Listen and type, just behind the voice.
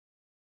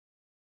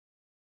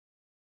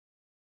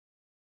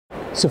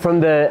So from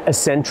the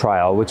ASCEND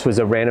trial, which was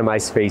a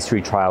randomized phase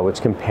 3 trial, which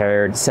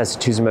compared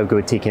Sacituzumab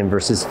Govitecan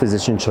versus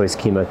physician choice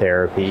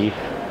chemotherapy,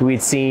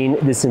 we'd seen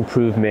this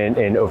improvement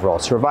in overall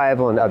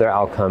survival and other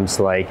outcomes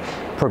like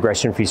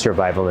progression-free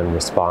survival and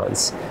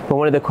response. But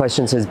one of the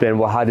questions has been,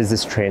 well, how does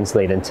this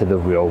translate into the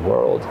real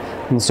world?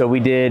 And so we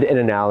did an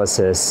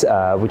analysis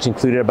which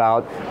included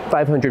about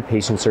 500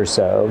 patients or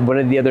so. One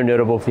of the other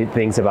notable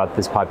things about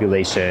this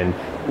population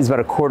is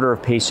about a quarter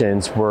of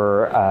patients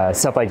were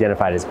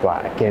self-identified as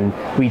Black. And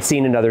we'd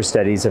seen in other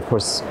studies, of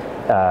course,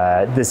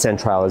 the ASCEND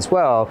trial as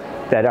well,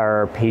 that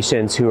our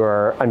patients who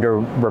are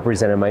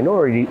underrepresented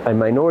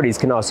minorities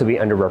can also be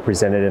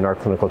underrepresented in our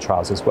clinical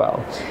trials as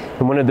well.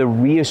 And one of the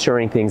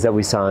reassuring things that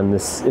we saw in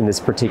this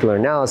particular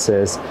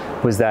analysis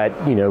was that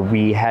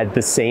we had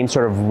the same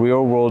sort of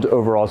real-world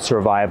overall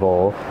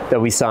survival that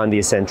we saw in the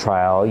ASCEND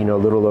trial, a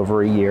little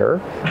over a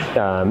year,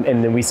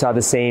 and then we saw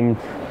the same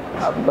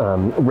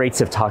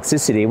rates of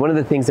toxicity. One of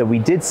the things that we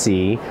did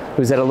see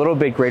was that a little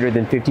bit greater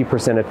than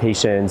 50% of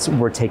patients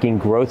were taking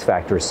growth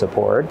factor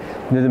support.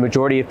 And the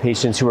majority of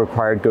patients who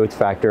required growth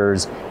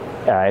factors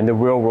in the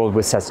real world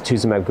with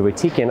Sacituzumab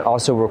Govitecan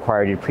also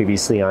required it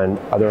previously on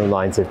other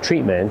lines of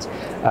treatment.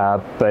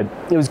 But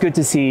it was good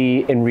to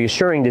see and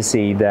reassuring to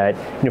see that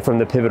from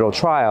the pivotal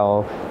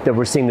trial that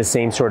we're seeing the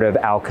same sort of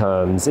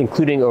outcomes,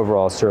 including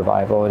overall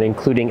survival and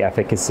including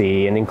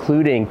efficacy and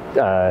including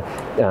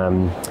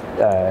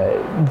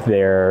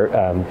their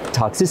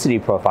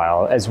toxicity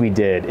profile as we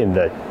did in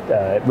the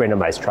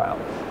randomized trial.